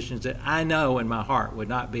of physicians that I know in my heart would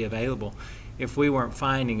not be available if we weren't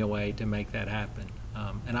finding a way to make that happen.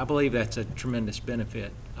 And I believe that's a tremendous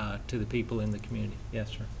benefit to the people in the community.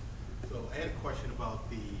 Yes, sir. So I had a question about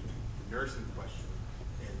the nursing question,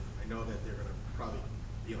 and I know that they're going to probably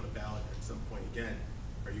be on the ballot at some point again.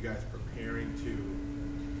 Are you guys preparing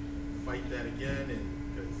to fight that again?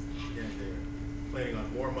 And because again, they're planning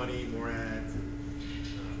on more money, more ads.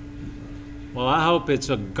 Well, I hope it's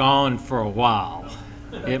gone for a while.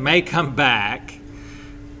 It may come back.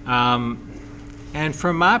 And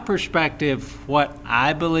from my perspective, what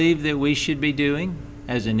I believe that we should be doing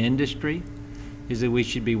as an industry is that we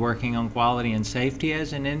should be working on quality and safety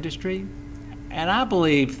as an industry. And I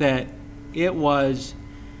believe that it was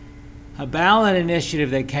a ballot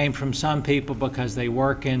initiative that came from some people because they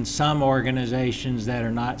work in some organizations that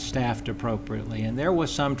are not staffed appropriately, and there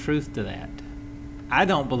was some truth to that. I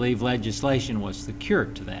don't believe legislation was the cure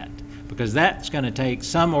to that, because that's going to take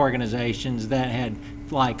some organizations that had,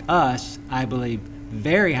 like us, I believe,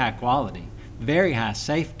 very high quality, very high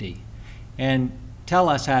safety, and tell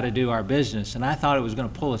us how to do our business. And I thought it was going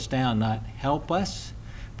to pull us down, not help us.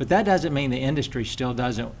 But that doesn't mean the industry still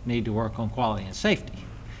doesn't need to work on quality and safety.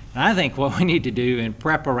 And I think what we need to do in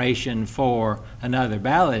preparation for another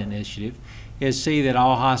ballot initiative is see that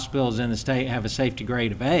all hospitals in the state have a safety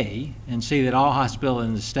grade of A, and see that all hospitals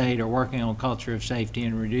in the state are working on culture of safety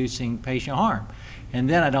and reducing patient harm. And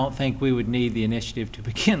then I don't think we would need the initiative to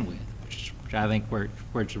begin with, which I think where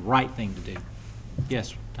it's the right thing to do.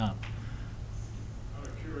 Yes, Tom. Out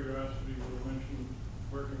of curiosity, you mentioned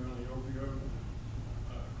working on the opioid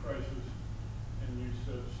crisis, and you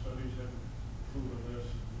said studies have proven this.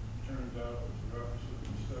 Turns out it was the opposite of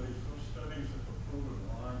the studies. Those studies that were proven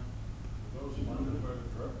wrong, were those funded by the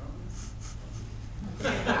drug companies?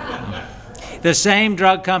 The same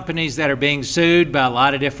drug companies that are being sued by a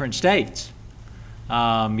lot of different states.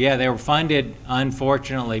 Yeah, they were funded,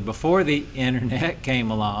 unfortunately, before the internet came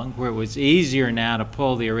along, where it was easier now to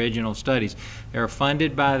pull the original studies. They were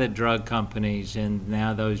funded by the drug companies, and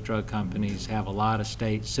now those drug companies have a lot of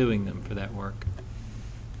states suing them for that work.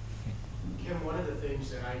 Kim, one of the things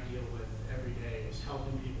that I deal with every day is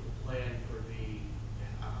helping people plan for the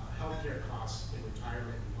healthcare costs in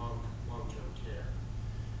retirement and long-term care.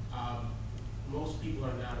 Most people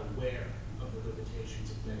are not aware of the limitations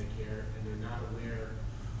of Medicare, and they're not aware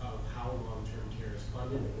of how long-term care is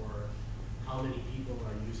funded or how many people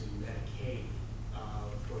are using Medicaid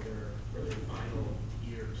for their final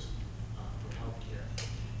years for health care.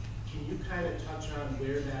 Can you kind of touch on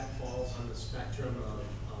where that falls on the spectrum of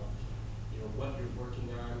what you're working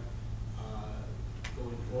on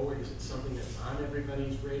going forward? Is it something that's on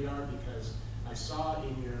everybody's radar? Because I saw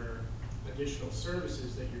in your additional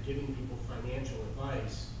services that you're giving people financial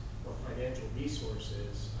advice or financial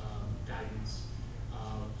resources guidance.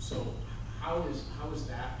 So how is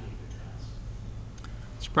that being addressed?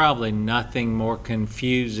 It's probably nothing more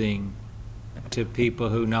confusing to people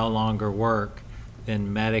who no longer work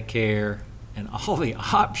than Medicare and all the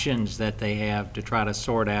options that they have to try to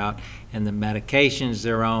sort out, and the medications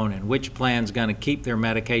they're on, and which plan's going to keep their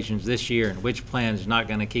medications this year and which plan is not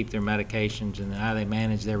going to keep their medications, and how they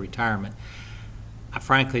manage their retirement. I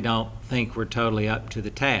frankly don't think we're totally up to the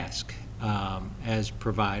task as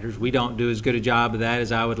providers. We don't do as good a job of that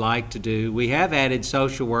as I would like to do. We have added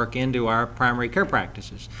social work into our primary care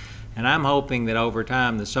practices, and I'm hoping that over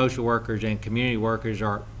time the social workers and community workers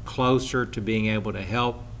are closer to being able to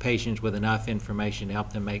help patients with enough information to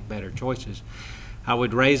help them make better choices. I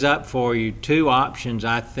would raise up for you two options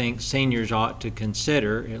I think seniors ought to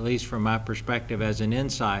consider, at least from my perspective as an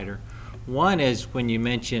insider. One is when you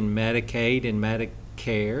mention Medicaid and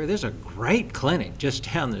Medicare, there's a great clinic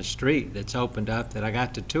just down the street that's opened up that I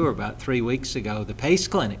got to tour about 3 weeks ago, the PACE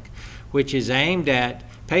Clinic, which is aimed at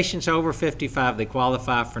patients over 55 that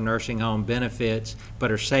qualify for nursing home benefits but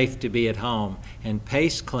are safe to be at home. And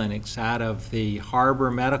PACE clinics out of the Harbor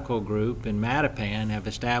Medical Group in Mattapan have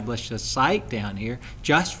established a site down here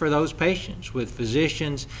just for those patients, with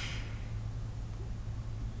physicians,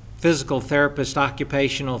 physical therapists,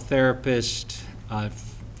 occupational therapists,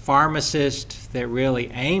 pharmacists that really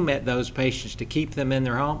aim at those patients to keep them in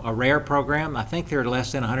their home. A rare program. I think there are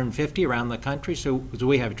less than 150 around the country, so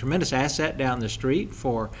we have a tremendous asset down the street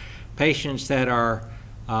for patients that are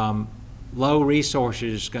low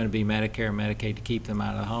resources. It's going to be Medicare and Medicaid to keep them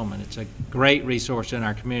out of the home, and it's a great resource in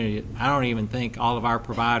our community. I don't even think all of our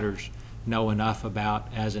providers know enough about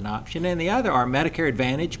as an option. And the other are Medicare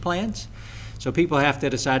Advantage plans. So people have to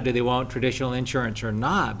decide, do they want traditional insurance or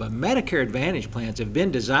not? But Medicare Advantage plans have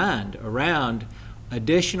been designed around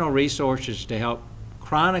additional resources to help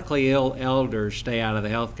chronically ill elders stay out of the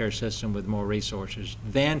healthcare system with more resources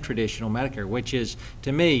than traditional Medicare, which is,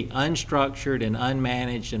 to me, unstructured and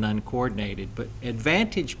unmanaged and uncoordinated. But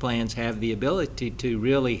Advantage plans have the ability to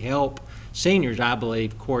really help seniors, I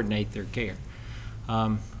believe, coordinate their care,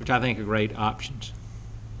 which I think are great options.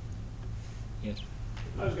 Yes.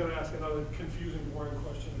 I was going to ask another confusing, boring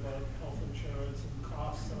question about health insurance and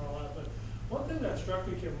costs and all that, but one thing that struck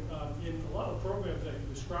me, Kim, in a lot of programs that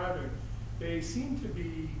you're describing, they seem to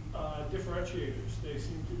be differentiators. They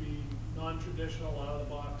seem to be non-traditional,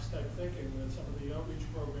 out-of-the-box type thinking than some of the outreach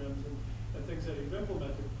programs and things that you've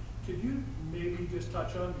implemented. Could you maybe just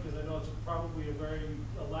touch on, because I know it's probably a very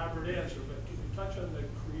elaborate answer, but can you touch on the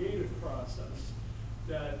creative process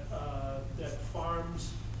that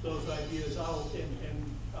farms those ideas out and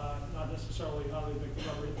not necessarily how they make the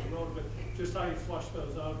rubber hit the road, but just how you flush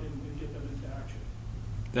those out and get them into action.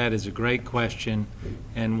 That is a great question,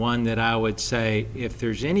 and one that I would say, if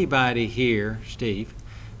there's anybody here, Steve,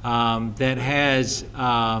 that has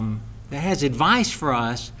advice for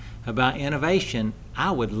us about innovation,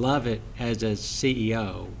 I would love it as a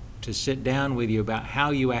CEO to sit down with you about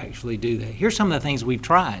how you actually do that. Here's some of the things we've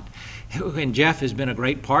tried. And Jeff has been a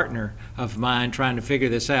great partner of mine trying to figure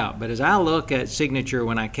this out. But as I look at Signature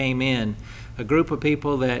when I came in, a group of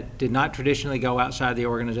people that did not traditionally go outside the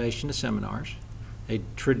organization to seminars. They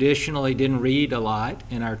traditionally didn't read a lot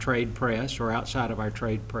in our trade press or outside of our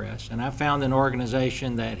trade press. And I found an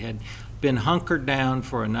organization that had been hunkered down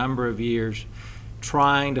for a number of years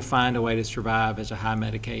trying to find a way to survive as a high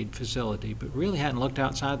Medicaid facility, but really hadn't looked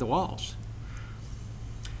outside the walls.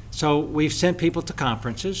 So we've sent people to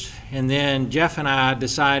conferences, and then Jeff and I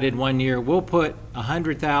decided one year we'll put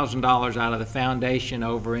 $100,000 out of the foundation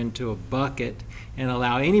over into a bucket and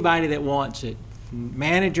allow anybody that wants it,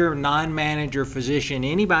 manager, non-manager, physician,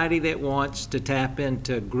 anybody that wants to tap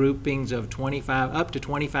into groupings of up to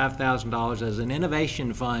 $25,000 as an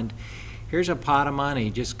innovation fund. Here's a pot of money.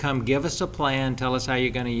 Just come give us a plan, tell us how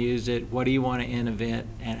you're going to use it, what do you want to innovate,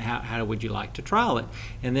 and how would you like to trial it?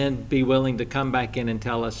 And then be willing to come back in and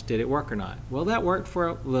tell us, did it work or not? Well, that worked for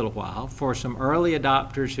a little while for some early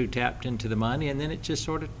adopters who tapped into the money, and then it just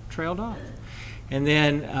sort of trailed off. And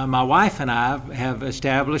then my wife and I have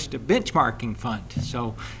established a benchmarking fund.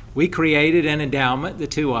 So we created an endowment, the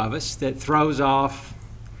two of us, that throws off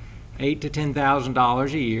 $8,000 to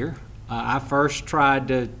 $10,000 a year. I first tried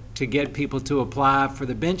to get people to apply for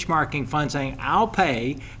the benchmarking fund, saying, I'll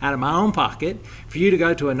pay out of my own pocket for you to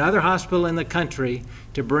go to another hospital in the country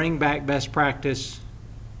to bring back best practice.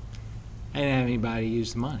 I didn't have anybody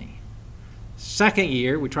use the money. Second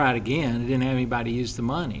year, we tried again. I didn't have anybody use the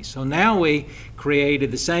money. So now we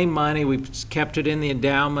created the same money. We've kept it in the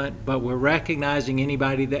endowment, but we're recognizing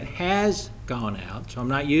anybody that has gone out. So I'm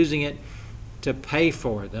not using it to pay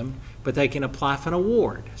for them, but they can apply for an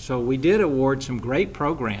award. So we did award some great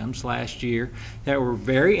programs last year that were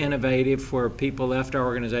very innovative where people left our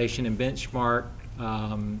organization and benchmarked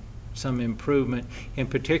some improvement, in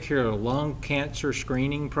particular a lung cancer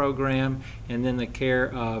screening program and then the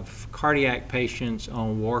care of cardiac patients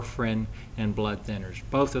on warfarin and blood thinners.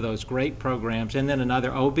 Both of those great programs. And then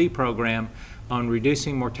another OB program on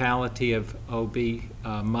reducing mortality of OB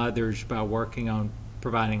mothers by working on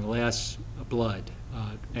providing less blood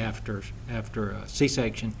after a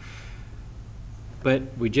C-section. But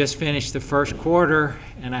we just finished the first quarter,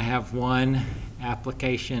 and I have one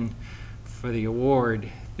application for the award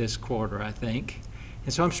this quarter, I think.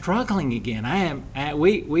 And so I'm struggling again.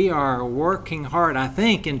 We are working hard, I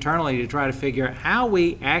think, internally to try to figure out how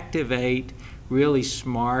we activate really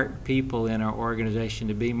smart people in our organization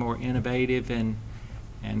to be more innovative and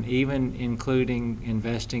even including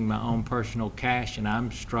investing my own personal cash, and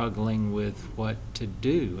I'm struggling with what to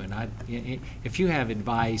do. And if you have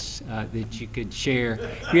advice that you could share.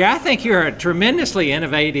 Yeah, I think you're a tremendously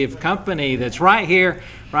innovative company that's right here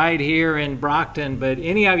in Brockton, but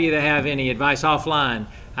any of you that have any advice offline,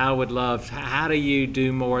 I would love, how do you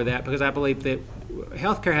do more of that? Because I believe that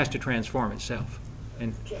healthcare has to transform itself.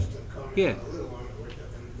 And just to comment yeah. a little on it,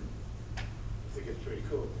 I think it's pretty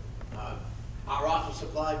cool. Our office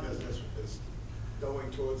supply business is going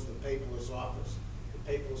towards the paperless office.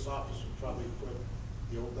 The paperless office would probably put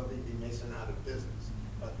the old W.B. Mason out of business.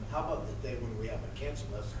 But how about the day when we have a cancer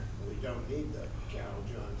list and we don't need the Carol,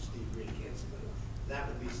 John, Steve Green cancer list? That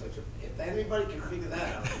would be such a, if anybody can figure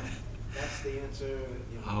that out, that's the answer.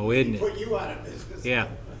 You know, oh, isn't it? Put you out of business. Yeah.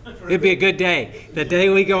 It'd be a good day. The day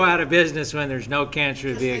we go out of business when there's no cancer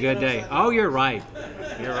would be a good day. Oh, you're right.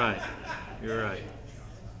 You're right. You're right.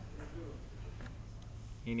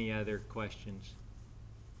 Any other questions?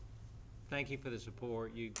 Thank you for the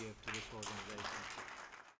support you give to this organization.